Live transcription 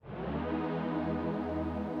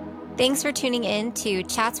Thanks for tuning in to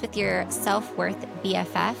Chats with Your Self-Worth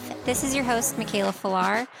BFF. This is your host, Michaela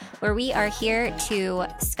Falar, where we are here to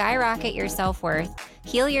skyrocket your self-worth,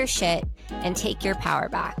 heal your shit, and take your power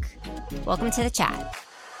back. Welcome to the chat.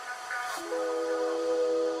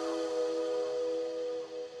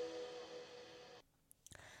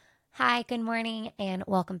 Hi, good morning, and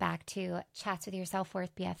welcome back to Chats with Your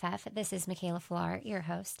Self-Worth BFF. This is Michaela Falar, your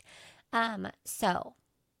host.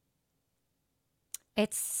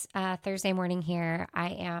 It's Thursday morning here.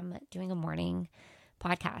 I am doing a morning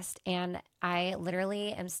podcast, and I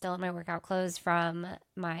literally am still in my workout clothes from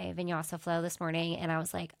my vinyasa flow this morning, and I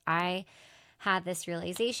was like, I had this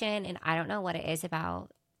realization, and I don't know what it is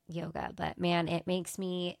about yoga, but man, it makes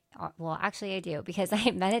me, well, actually I do, because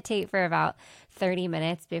I meditate for about 30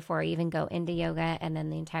 minutes before I even go into yoga, and then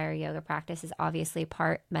the entire yoga practice is obviously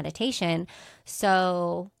part meditation.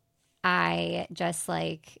 So I just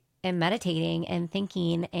am meditating and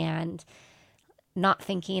thinking and not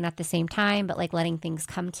thinking at the same time, but letting things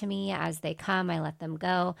come to me as they come. I let them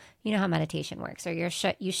go. You know how meditation works, or you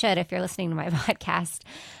should if you're listening to my podcast.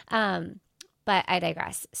 But I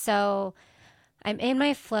digress. So I'm in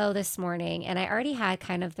my flow this morning, and I already had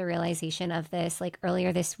kind of the realization of this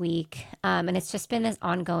earlier this week. And it's just been this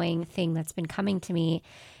ongoing thing that's been coming to me.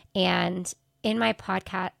 And in my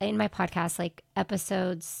podcast,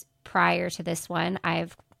 episodes prior to this one,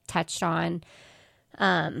 I've touched on,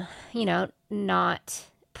 not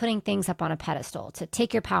putting things up on a pedestal, to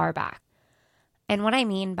take your power back. And what I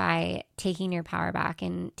mean by taking your power back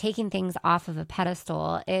and taking things off of a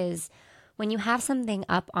pedestal is when you have something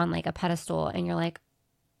up on a pedestal and you're like,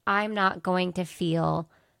 I'm not going to feel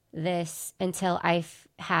this until I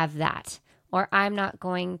have that, or I'm not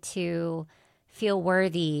going to feel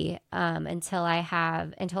worthy until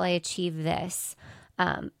I achieve this.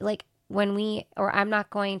 I'm not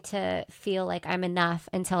going to feel like I'm enough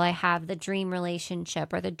until I have the dream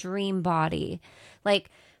relationship or the dream body.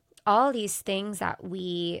 All these things that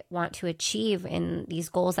we want to achieve and these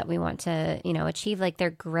goals that we want to, achieve,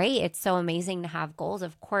 they're great. It's so amazing to have goals,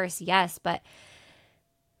 of course, yes. But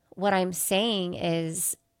what I'm saying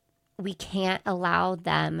is we can't allow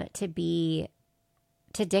them to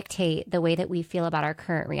dictate the way that we feel about our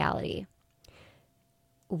current reality.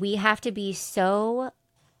 We have to be so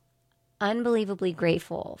unbelievably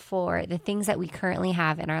grateful for the things that we currently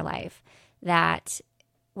have in our life, that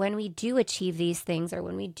when we do achieve these things, or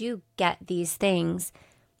when we do get these things,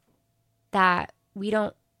 that we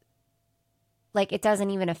don't, it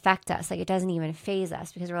doesn't even affect us. It doesn't even faze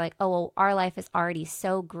us, because we're like, oh, well, our life is already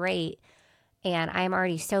so great, and I'm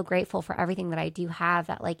already so grateful for everything that I do have,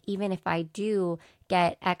 that even if I do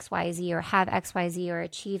get XYZ or have XYZ or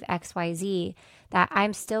achieve XYZ, that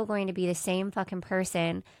I'm still going to be the same fucking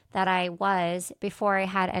person that I was before I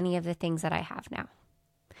had any of the things that I have now.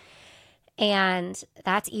 And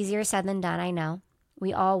that's easier said than done, I know.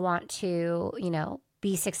 We all want to,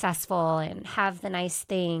 be successful and have the nice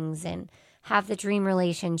things and have the dream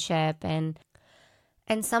relationship. And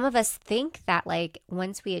some of us think that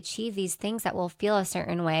once we achieve these things that we'll feel a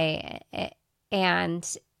certain way,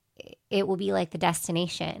 and it will be the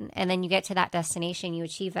destination. And then you get to that destination, you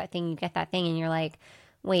achieve that thing, you get that thing, and you're like,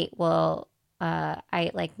 wait, well,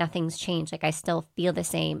 nothing's changed. I still feel the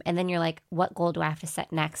same. And then you're like, what goal do I have to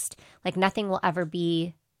set next? Nothing will ever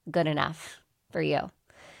be good enough for you.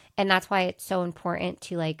 And that's why it's so important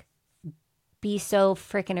to be so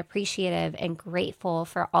freaking appreciative and grateful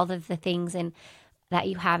for all of the things and that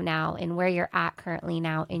you have now and where you're at currently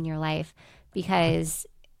now in your life. Because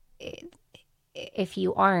if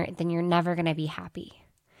you aren't, then you're never going to be happy.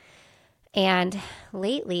 And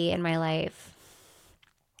lately in my life,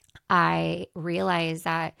 I realize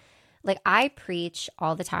that I preach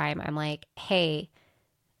all the time. I'm like, hey,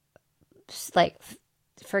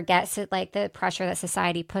 forget the pressure that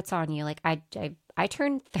society puts on you. I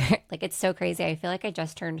turned it's so crazy. I feel like I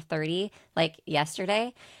just turned 30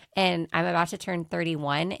 yesterday, and I'm about to turn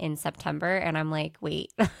 31 in September, and I'm like,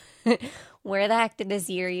 wait, where the heck did this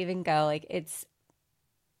year even go? It's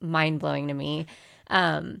mind-blowing to me.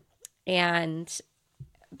 And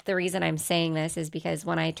the reason I'm saying this is because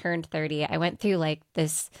when I turned 30, I went through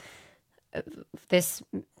this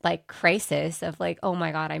crisis of oh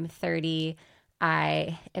my God, I'm 30.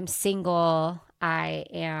 I am single. I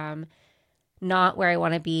am not where I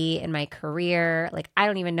want to be in my career. I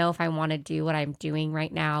don't even know if I want to do what I'm doing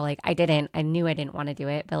right now. I knew I didn't want to do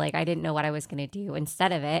it, but I didn't know what I was going to do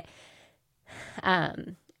instead of it.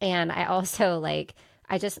 And I also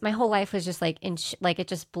my whole life was just it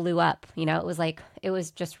just blew up, it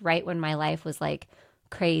was just right when my life was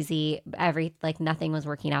crazy. Nothing was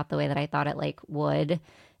working out the way that I thought it would.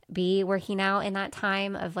 be working out in that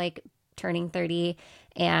time of like turning 30.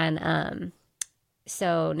 And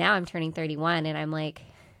so now I'm turning 31 and I'm like,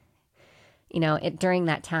 during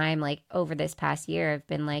that time, like over this past year, I've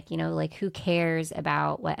been like, like who cares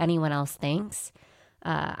about what anyone else thinks?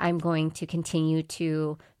 I'm going to continue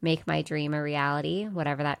to make my dream a reality,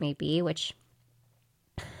 whatever that may be, which,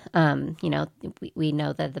 we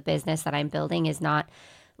know that the business that I'm building is not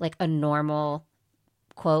like a normal,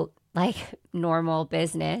 quote, like normal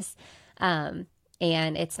business. And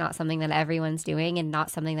it's not something that everyone's doing and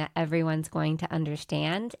not something that everyone's going to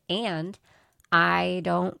understand. And I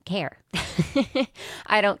don't care.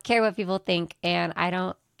 I don't care what people think. And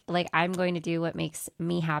I'm going to do what makes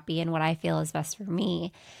me happy and what I feel is best for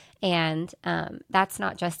me. And that's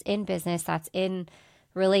not just in business, that's in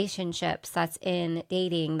relationships, that's in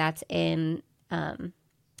dating, that's in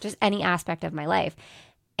just any aspect of my life.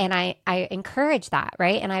 And I encourage that,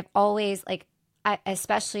 right? And I've always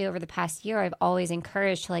especially over the past year, I've always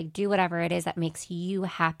encouraged to like do whatever it is that makes you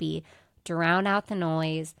happy, drown out the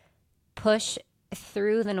noise, push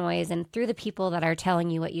through the noise and through the people that are telling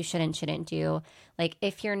you what you should and shouldn't do. Like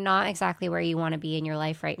if you're not exactly where you want to be in your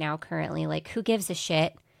life right now currently, like who gives a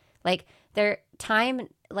shit? Like time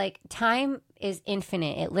is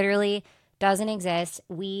infinite. It literally doesn't exist.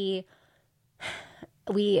 We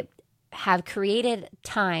have created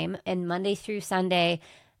time and Monday through Sunday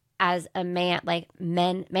as a man,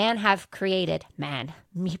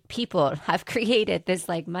 people have created this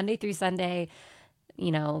like Monday through Sunday,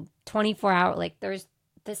 24 hour, like there's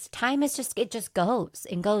this time is just, it just goes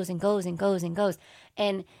and goes and goes and goes and goes.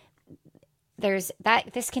 And there's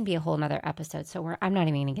that, this can be a whole nother episode. So I'm not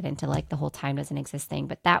even gonna get into like the whole time doesn't exist thing,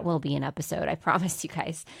 but that will be an episode. I promise you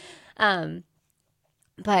guys.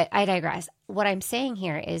 But I digress. What I'm saying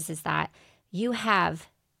here is that you have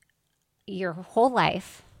your whole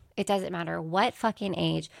life. It doesn't matter what fucking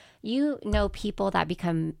age. You know people that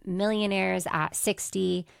become millionaires at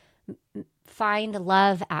 60, find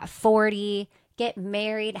love at 40, get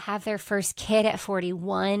married, have their first kid at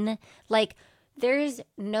 41. Like there's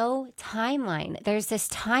no timeline. There's this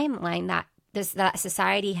timeline that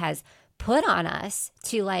society has put on us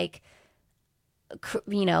to like,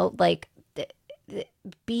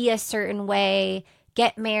 be a certain way,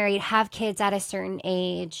 get married, have kids at a certain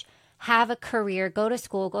age, have a career, go to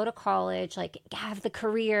school, go to college, like have the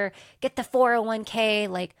career, get the 401k.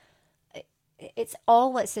 Like it's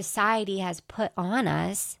all what society has put on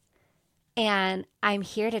us. And I'm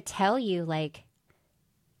here to tell you, like,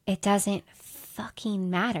 it doesn't fucking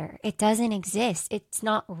matter. It doesn't exist. It's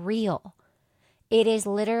not real. It is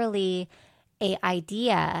literally an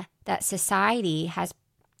idea that society has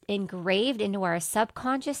engraved into our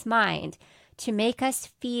subconscious mind to make us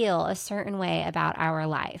feel a certain way about our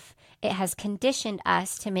life. It has conditioned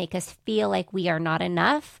us to make us feel like we are not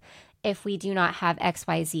enough if we do not have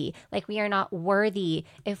XYZ, like we are not worthy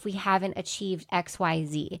if we haven't achieved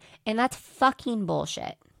XYZ. And that's fucking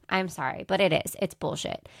bullshit. I'm sorry, but it is. It's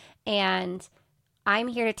bullshit. And I'm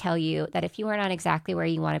here to tell you that if you are not exactly where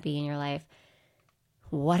you want to be in your life,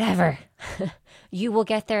 whatever, you will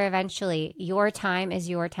get there eventually. Your time is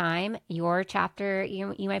your time. Your chapter,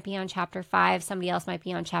 you might be on chapter 5. Somebody else might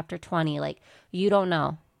be on chapter 20. Like, you don't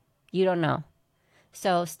know. You don't know.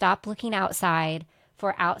 So stop looking outside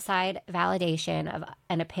for outside validation of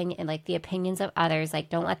an opinion, like the opinions of others. Like,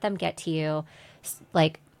 don't let them get to you.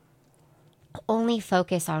 Like, only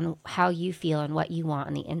focus on how you feel and what you want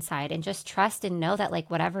on the inside, and just trust and know that like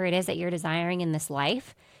whatever it is that you're desiring in this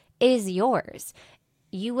life is yours.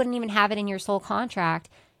 You wouldn't even have it in your soul contract.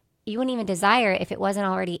 You wouldn't even desire it if it wasn't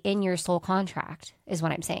already in your soul contract, is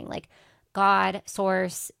what I'm saying. Like God,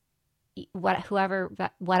 source, whatever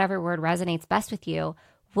word resonates best with you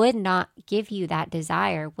would not give you that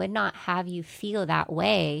desire, would not have you feel that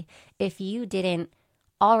way if you didn't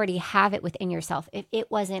already have it within yourself, if it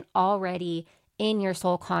wasn't already in your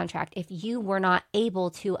soul contract, if you were not able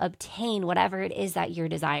to obtain whatever it is that you're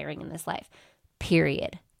desiring in this life,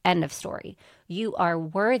 period. End of story. You are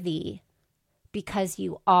worthy because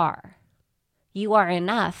you are. You are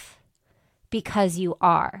enough because you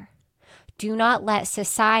are. Do not let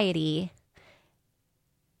society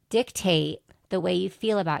dictate the way you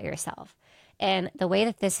feel about yourself. And the way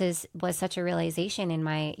that this was such a realization in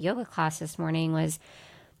my yoga class this morning was,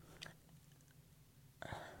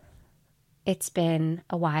 it's been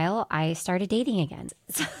a while. I started dating again.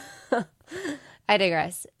 I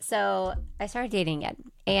digress. So I started dating again.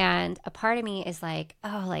 And a part of me is like,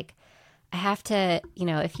 oh, like I have to,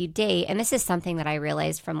 if you date, and this is something that I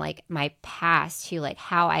realized from like my past to like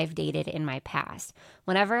how I've dated in my past.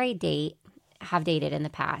 Whenever I have dated in the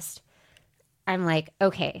past, I'm like,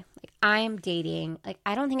 okay, Like I'm dating, like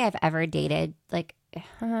I don't think I've ever dated, like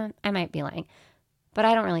I might be lying, but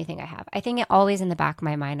I don't really think I have. I think it always in the back of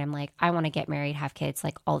my mind, I'm like, I want to get married, have kids,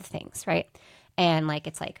 like all the things, right? And like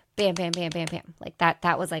it's like bam, bam, bam, bam, bam. Like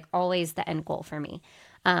that was like always the end goal for me.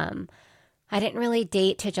 I didn't really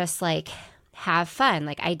date to just like have fun.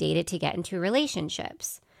 Like I dated to get into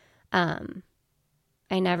relationships.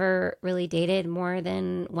 I never really dated more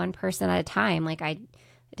than one person at a time. Like I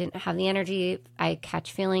didn't have the energy. I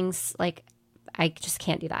catch feelings. Like I just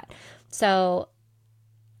can't do that. So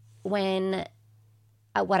when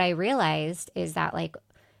what I realized is that like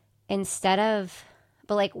instead of,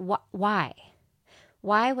 but like why?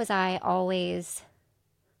 Why was I always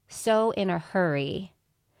so in a hurry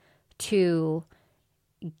to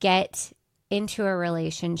get into a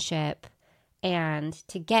relationship and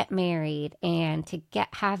to get married and to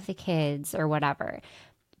have the kids or whatever?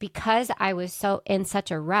 Because I was so in such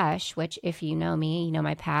a rush, which if you know me, you know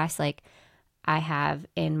my past, like I have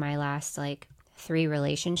in my last like 3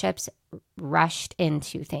 relationships rushed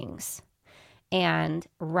into things. And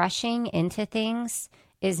rushing into things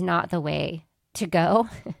is not the way to go.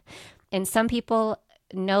 And some people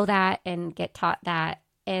know that and get taught that,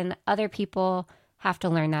 and other people have to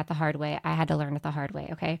learn that the hard way. I had to learn it the hard way,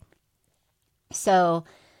 okay? So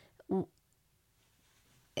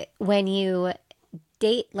when you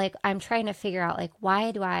date, like I'm trying to figure out like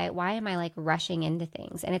why am I like rushing into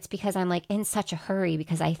things? And it's because I'm like in such a hurry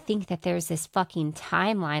because I think that there's this fucking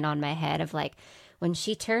timeline on my head of like when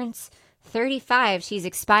she turns 35, she's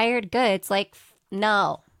expired goods. Like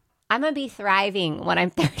no. I'm going to be thriving when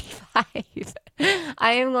I'm 35.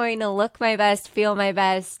 I am going to look my best, feel my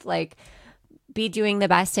best, like be doing the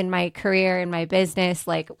best in my career and my business.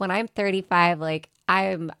 Like when I'm 35, like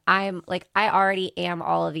I'm like I already am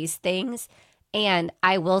all of these things, and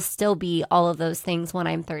I will still be all of those things when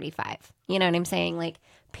I'm 35. You know what I'm saying? Like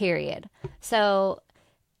period. So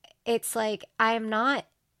it's like I'm not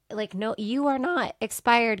like, no, you are not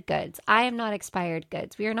expired goods. I am not expired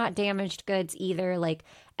goods. We are not damaged goods either. Like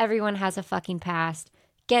everyone has a fucking past.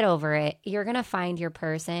 Get over it. You're going to find your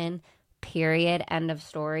person. Period. End of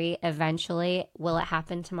story. Eventually. Will it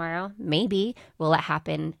happen tomorrow? Maybe. Will it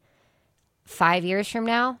happen 5 years from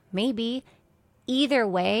now? Maybe. Either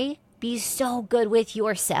way, be so good with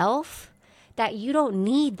yourself that you don't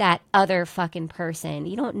need that other fucking person.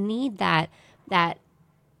 You don't need that,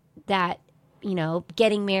 you know,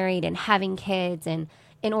 getting married and having kids, and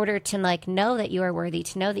in order to like know that you are worthy,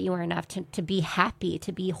 to know that you are enough, to be happy,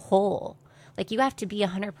 to be whole. Like you have to be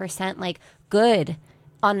 100% like good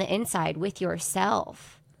on the inside with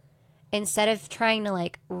yourself instead of trying to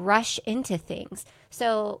like rush into things.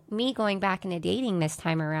 So me going back into dating this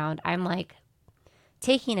time around, I'm like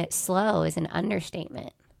taking it slow is an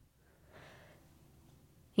understatement.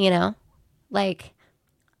 You know, like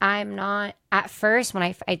I'm not, at first when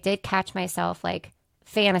I did catch myself like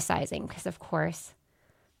fantasizing, because of course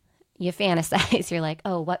you fantasize, you're like,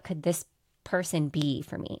 oh, what could this person be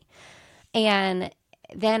for me? And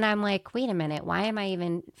then I'm like, wait a minute, why am I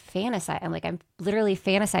even fantasizing? I'm like, I'm literally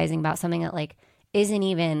fantasizing about something that like isn't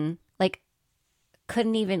even like,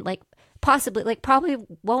 couldn't even like possibly like probably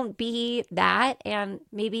won't be that. And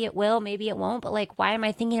maybe it will, maybe it won't. But like, why am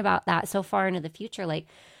I thinking about that so far into the future? Like,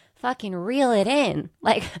 fucking reel it in.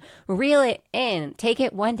 Like, reel it in. Take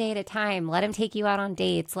it one day at a time. Let him take you out on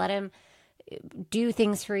dates. Let him do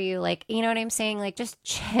things for you. Like, you know what I'm saying? Like, just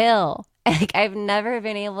chill. Like, I've never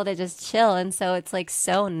been able to just chill. And so it's like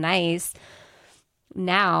so nice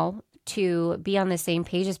now to be on the same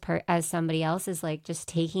page as somebody else, is like just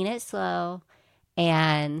taking it slow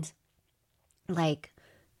and like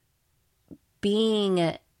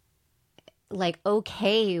being like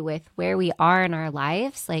okay with where we are in our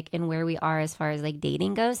lives, like and where we are as far as like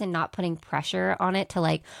dating goes, and not putting pressure on it to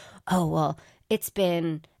like, oh, well, it's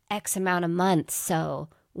been X amount of months, so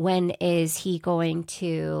when is he going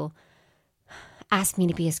to ask me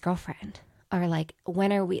to be his girlfriend? Or like,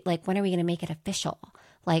 when are we going to make it official?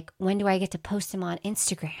 Like, when do I get to post him on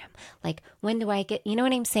Instagram? Like, when do I get, you know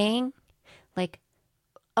what I'm saying? Like,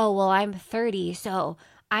 oh, well, I'm 30, so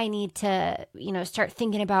I need to, you know, start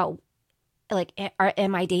thinking about like,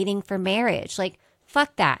 am I dating for marriage? Like,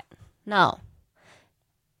 fuck that. No.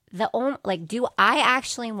 The only, like, do I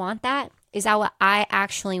actually want that? Is that what I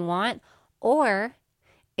actually want? Or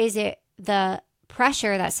is it the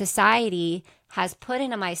pressure that society has put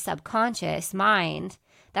into my subconscious mind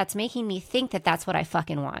that's making me think that that's what I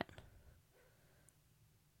fucking want?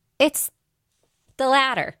 It's the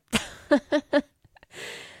latter.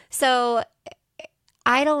 So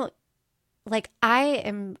I don't, like, I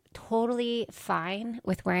am totally fine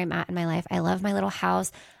with where I'm at in my life. I love my little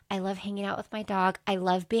house. I love hanging out with my dog. I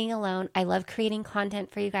love being alone. I love creating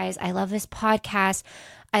content for you guys. I love this podcast.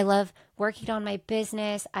 I love working on my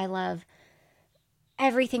business. I love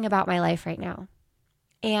everything about my life right now.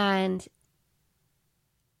 And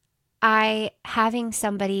having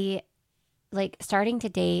somebody, like starting to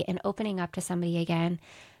date and opening up to somebody again,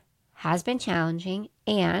 has been challenging,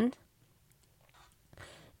 and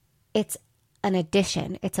it's an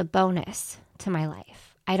addition. It's a bonus to my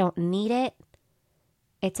life. I don't need it.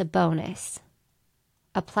 It's a bonus.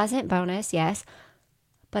 A pleasant bonus, yes,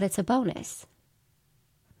 but it's a bonus.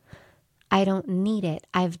 I don't need it.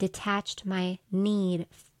 I've detached my need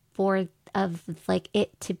of like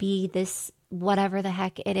it to be this whatever the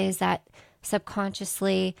heck it is that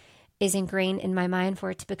subconsciously is ingrained in my mind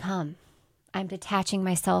for it to become. I'm detaching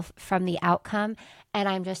myself from the outcome, and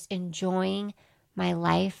I'm just enjoying my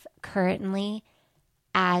life currently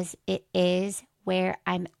as it is, where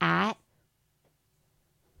I'm at,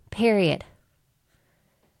 period.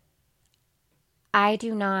 I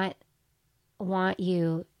do not want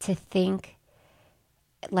you to think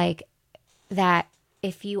like that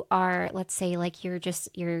if you are, let's say, like you're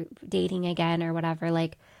dating again or whatever,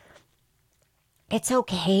 like it's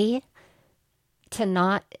okay to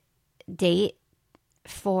not date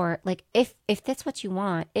for, like, if that's what you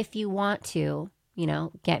want, if you want to,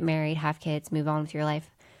 get married, have kids, move on with your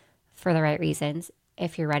life for the right reasons.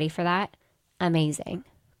 If you're ready for that, amazing.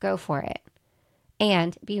 Go for it.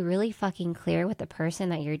 And be really fucking clear with the person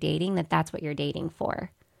that you're dating that that's what you're dating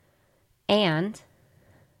for. And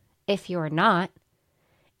if you're not,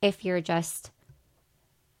 if you're just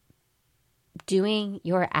doing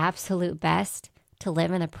your absolute best to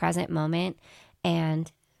live in the present moment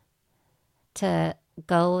and to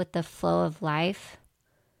go with the flow of life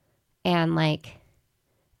and like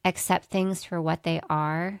accept things for what they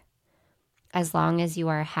are, as long as you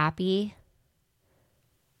are happy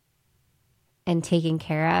and taken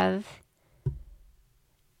care of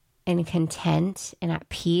and content and at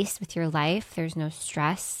peace with your life, there's no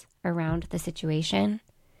stress around the situation,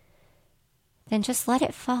 then just let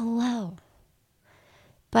it follow.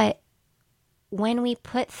 But when we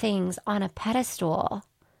put things on a pedestal,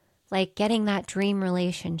 like getting that dream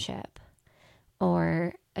relationship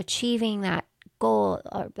or achieving that goal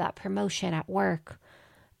or that promotion at work,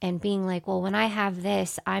 and being like, well, when I have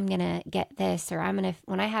this, I'm going to get this, or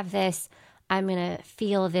when I have this, I'm going to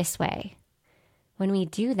feel this way. When we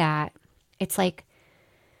do that, it's like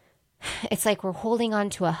we're holding on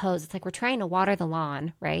to a hose. It's like we're trying to water the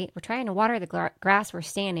lawn, right? We're trying to water the grass we're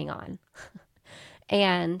standing on.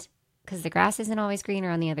 And because the grass isn't always greener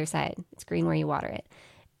on the other side, it's green where you water it.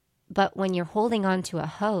 But when you're holding on to a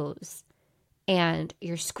hose and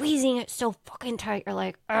you're squeezing it so fucking tight, you're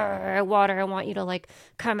like, water, I want you to like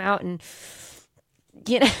come out and,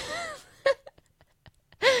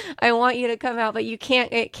 I want you to come out, but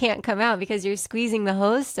it can't come out because you're squeezing the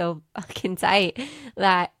hose so fucking tight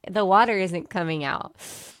that the water isn't coming out.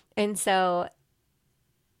 And so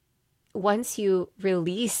once you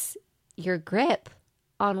release your grip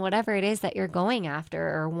on whatever it is that you're going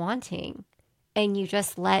after or wanting, and you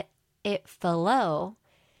just let it flow,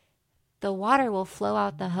 the water will flow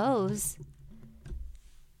out the hose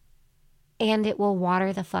and it will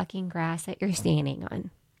water the fucking grass that you're standing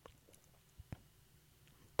on.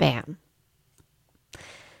 Bam.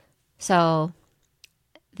 So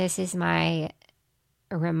this is my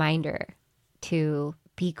reminder to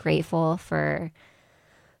be grateful for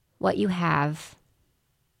what you have,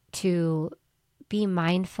 to be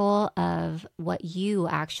mindful of what you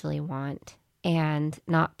actually want, and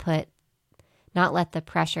not let the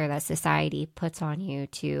pressure that society puts on you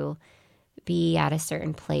to be at a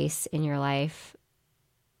certain place in your life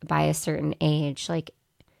by a certain age. Like,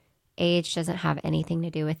 age doesn't have anything to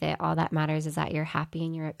do with it. All that matters is that you're happy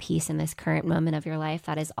and you're at peace in this current moment of your life.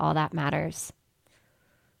 That is all that matters.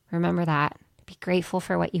 Remember that. Be grateful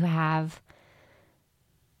for what you have.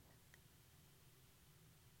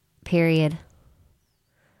 Period.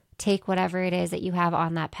 Take whatever it is that you have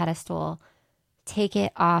on that pedestal. Take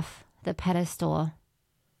it off the pedestal.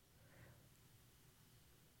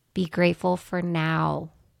 Be grateful for now.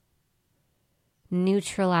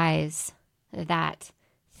 Neutralize that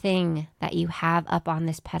thing that you have up on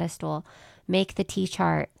this pedestal. Make the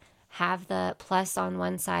T-chart. Have the plus on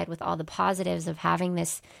one side with all the positives of having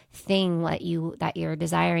this thing that you're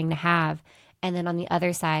desiring to have, and then on the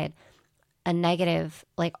other side, a negative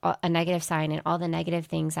sign and all the negative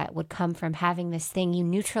things that would come from having this thing. You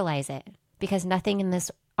neutralize it, because nothing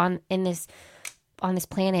on this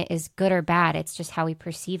planet is good or bad. It's just how we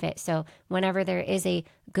perceive it. So whenever there is a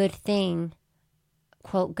good thing,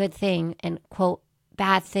 quote, good thing, and quote,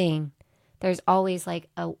 bad thing, there's always like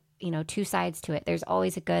two sides to it. There's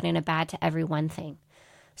always a good and a bad to every one thing.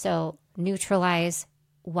 So neutralize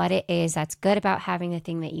what it is that's good about having the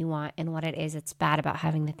thing that you want and what it is that's bad about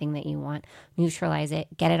having the thing that you want. Neutralize it.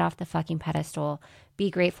 Get it off the fucking pedestal.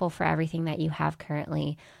 Be grateful for everything that you have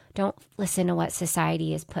currently. Don't listen to what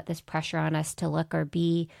society has put this pressure on us to look or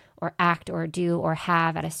be or act or do or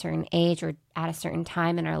have at a certain age or at a certain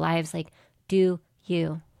time in our lives. Like, do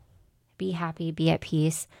you. Be happy. Be at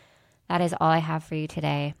peace. That is all I have for you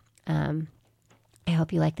today. I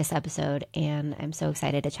hope you like this episode, and I'm so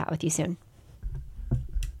excited to chat with you soon.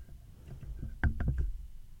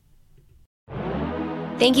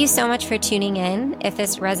 Thank you so much for tuning in. If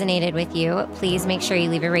this resonated with you, please make sure you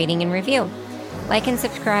leave a rating and review. Like and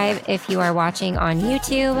subscribe if you are watching on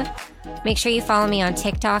YouTube. Make sure you follow me on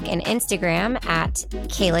TikTok and Instagram at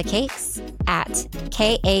Kayla Cakes, at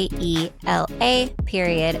KAELA.CAKES.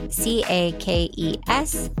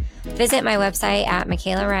 Visit my website at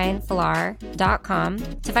MichaelaRyanFalar.com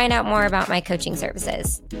to find out more about my coaching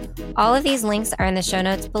services. All of these links are in the show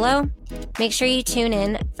notes below. Make sure you tune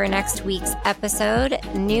in for next week's episode.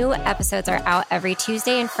 New episodes are out every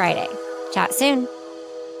Tuesday and Friday. Chat soon.